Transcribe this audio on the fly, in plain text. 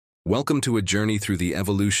Welcome to a journey through the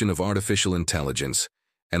evolution of artificial intelligence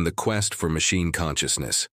and the quest for machine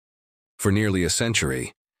consciousness. For nearly a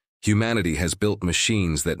century, humanity has built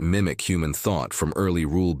machines that mimic human thought, from early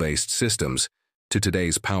rule-based systems to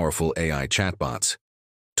today's powerful AI chatbots,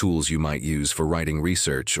 tools you might use for writing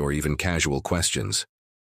research or even casual questions.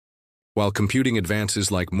 While computing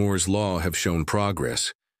advances like Moore's Law have shown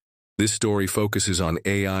progress, this story focuses on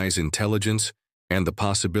AI's intelligence and the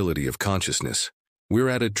possibility of consciousness. We're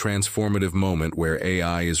at a transformative moment where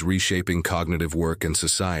AI is reshaping cognitive work and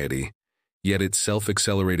society, yet its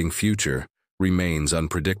self-accelerating future remains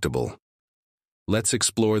unpredictable. Let's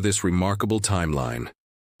explore this remarkable timeline,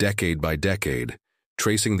 decade by decade,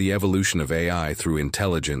 tracing the evolution of AI through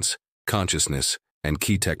intelligence, consciousness, and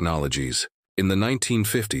key technologies. In the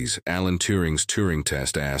 1950s, Alan Turing's Turing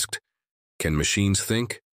test asked, "Can machines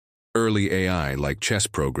think?" Early AI, like chess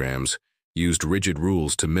programs, used rigid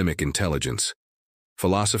rules to mimic intelligence.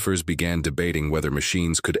 Philosophers began debating whether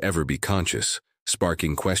machines could ever be conscious,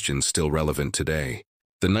 sparking questions still relevant today.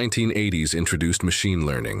 The 1980s introduced machine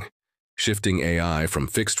learning, shifting AI from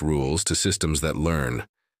fixed rules to systems that learn,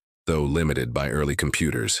 though limited by early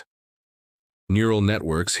computers. Neural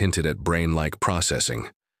networks hinted at brain-like processing,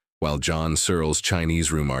 while John Searle's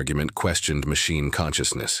Chinese room argument questioned machine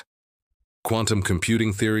consciousness. Quantum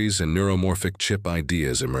computing theories and neuromorphic chip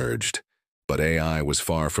ideas emerged, but AI was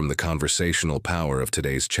far from the conversational power of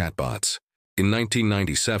today's chatbots. In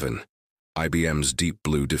 1997, IBM's Deep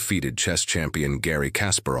Blue defeated chess champion Garry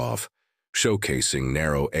Kasparov, showcasing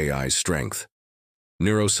narrow AI's strength.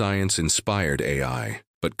 Neuroscience inspired AI,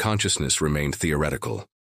 but consciousness remained theoretical.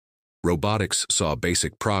 Robotics saw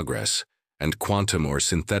basic progress, and quantum or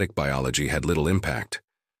synthetic biology had little impact.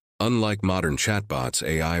 Unlike modern chatbots,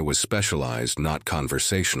 AI was specialized, not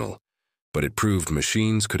conversational, but it proved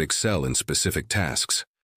machines could excel in specific tasks.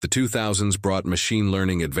 The 2000s brought machine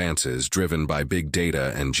learning advances driven by big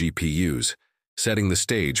data and GPUs, setting the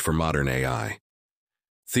stage for modern AI.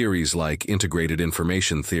 Theories like integrated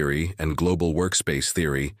information theory and global workspace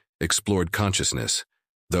theory explored consciousness,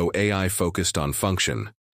 though AI focused on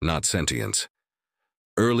function, not sentience.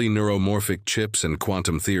 Early neuromorphic chips and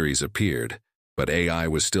quantum theories appeared, but AI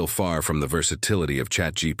was still far from the versatility of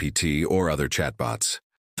ChatGPT or other chatbots.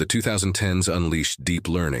 The 2010s unleashed deep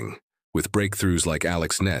learning, with breakthroughs like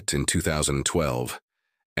AlexNet in 2012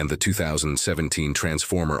 and the 2017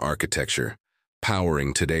 transformer architecture,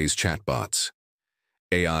 powering today's chatbots.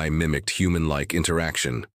 AI mimicked human-like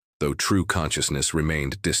interaction, though true consciousness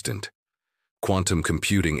remained distant. Quantum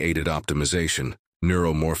computing aided optimization,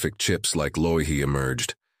 neuromorphic chips like Loihi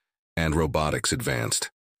emerged, and robotics advanced.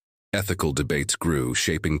 Ethical debates grew,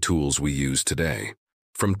 shaping tools we use today.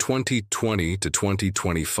 From 2020 to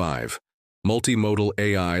 2025, multimodal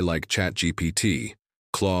AI like ChatGPT,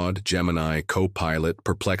 Claude, Gemini, Copilot,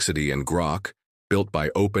 Perplexity, and Grok, built by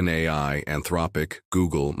OpenAI, Anthropic,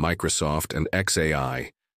 Google, Microsoft, and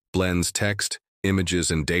xAI, blends text,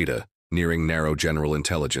 images, and data, nearing narrow general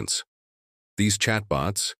intelligence. These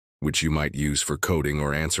chatbots, which you might use for coding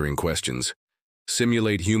or answering questions,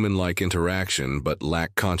 simulate human-like interaction but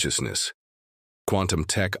lack consciousness. Quantum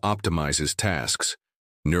tech optimizes tasks,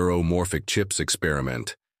 neuromorphic chips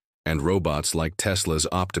experiment, and robots like Tesla's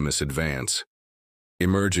Optimus advance.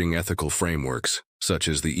 Emerging ethical frameworks, such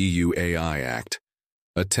as the EU AI Act,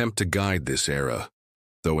 attempt to guide this era,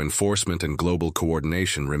 though enforcement and global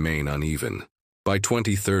coordination remain uneven. By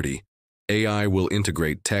 2030, AI will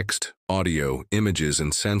integrate text, audio, images,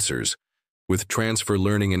 and sensors, with transfer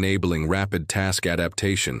learning enabling rapid task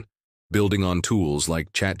adaptation, building on tools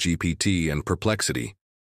like ChatGPT and Perplexity.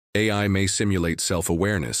 AI may simulate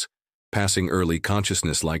self-awareness, passing early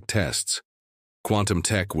consciousness-like tests. Quantum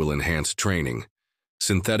tech will enhance training.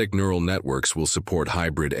 Synthetic neural networks will support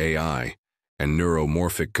hybrid AI, and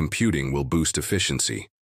neuromorphic computing will boost efficiency.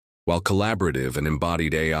 While collaborative and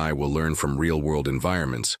embodied AI will learn from real-world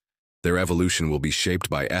environments, their evolution will be shaped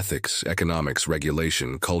by ethics, economics,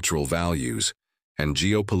 regulation, cultural values, and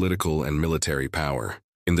geopolitical and military power.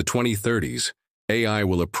 In the 2030s, AI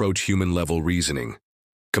will approach human-level reasoning,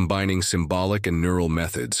 combining symbolic and neural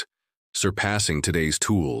methods, surpassing today's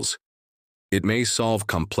tools. It may solve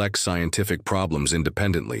complex scientific problems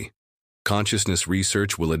independently. Consciousness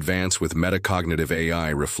research will advance with metacognitive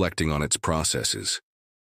AI reflecting on its processes.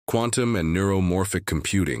 Quantum and neuromorphic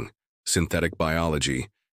computing, synthetic biology,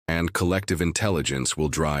 and collective intelligence will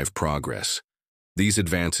drive progress. These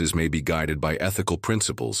advances may be guided by ethical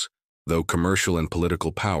principles, though commercial and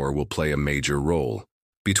political power will play a major role.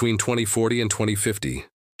 Between 2040 and 2050,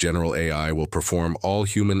 general AI will perform all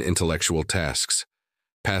human intellectual tasks,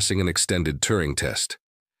 passing an extended Turing test.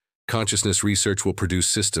 Consciousness research will produce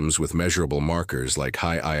systems with measurable markers like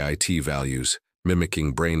high IIT values,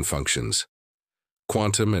 mimicking brain functions.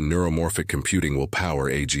 Quantum and neuromorphic computing will power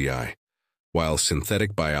AGI, while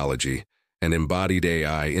synthetic biology and embodied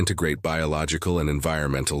AI integrate biological and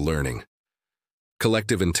environmental learning.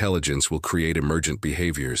 Collective intelligence will create emergent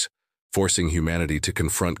behaviors, forcing humanity to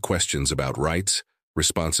confront questions about rights,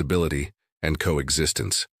 responsibility, and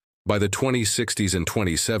coexistence. By the 2060s and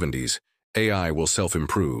 2070s, AI will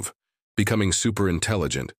self-improve, becoming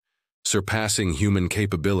superintelligent, surpassing human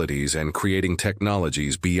capabilities and creating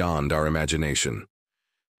technologies beyond our imagination.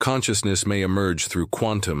 Consciousness may emerge through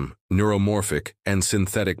quantum, neuromorphic, and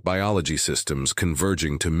synthetic biology systems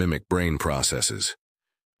converging to mimic brain processes.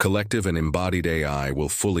 Collective and embodied AI will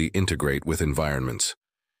fully integrate with environments.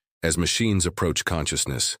 As machines approach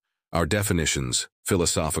consciousness, our definitions,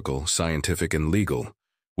 philosophical, scientific, and legal,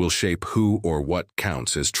 will shape who or what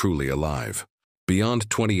counts as truly alive. Beyond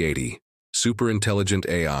 2080, superintelligent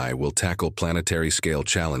AI will tackle planetary-scale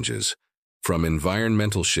challenges, from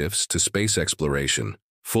environmental shifts to space exploration,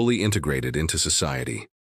 fully integrated into society.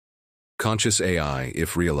 Conscious AI,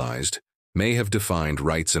 if realized, may have defined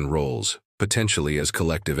rights and roles, potentially as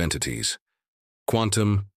collective entities.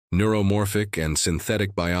 Quantum, neuromorphic, and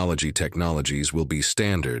synthetic biology technologies will be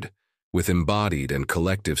standard, with embodied and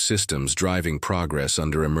collective systems driving progress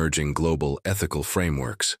under emerging global ethical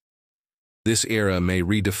frameworks. This era may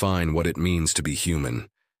redefine what it means to be human,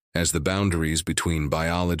 as the boundaries between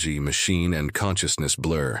biology, machine, and consciousness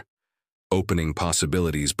blur, opening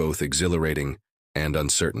possibilities both exhilarating and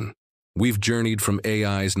uncertain. We've journeyed from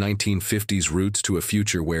AI's 1950s roots to a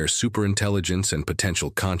future where superintelligence and potential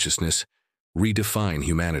consciousness redefine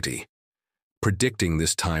humanity. Predicting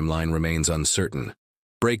this timeline remains uncertain.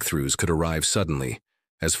 Breakthroughs could arrive suddenly,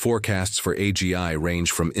 as forecasts for AGI range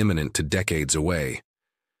from imminent to decades away.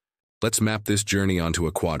 Let's map this journey onto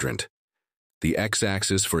a quadrant. The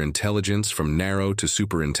x-axis for intelligence from narrow to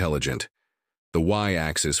superintelligent. The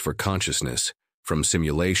y-axis for consciousness, from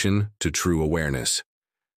simulation to true awareness.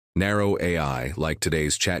 Narrow AI, like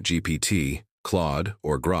today's ChatGPT, Claude,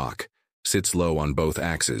 or Grok, sits low on both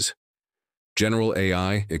axes. General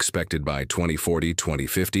AI, expected by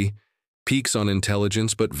 2040-2050, peaks on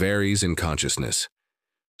intelligence but varies in consciousness.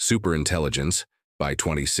 Superintelligence, by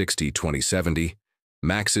 2060-2070,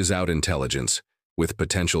 maxes out intelligence, with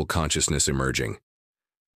potential consciousness emerging.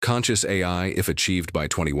 Conscious AI, if achieved by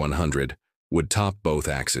 2100, would top both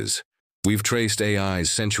axes. We've traced AI's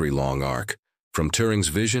century-long arc, from Turing's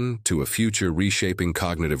vision to a future reshaping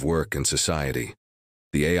cognitive work and society.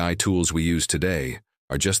 The AI tools we use today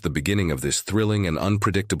are just the beginning of this thrilling and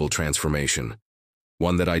unpredictable transformation,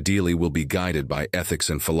 one that ideally will be guided by ethics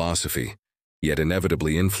and philosophy, yet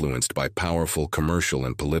inevitably influenced by powerful commercial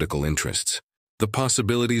and political interests. The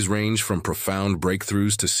possibilities range from profound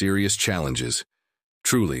breakthroughs to serious challenges.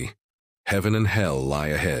 Truly, heaven and hell lie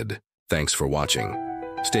ahead. Thanks for watching.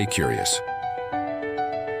 Stay curious.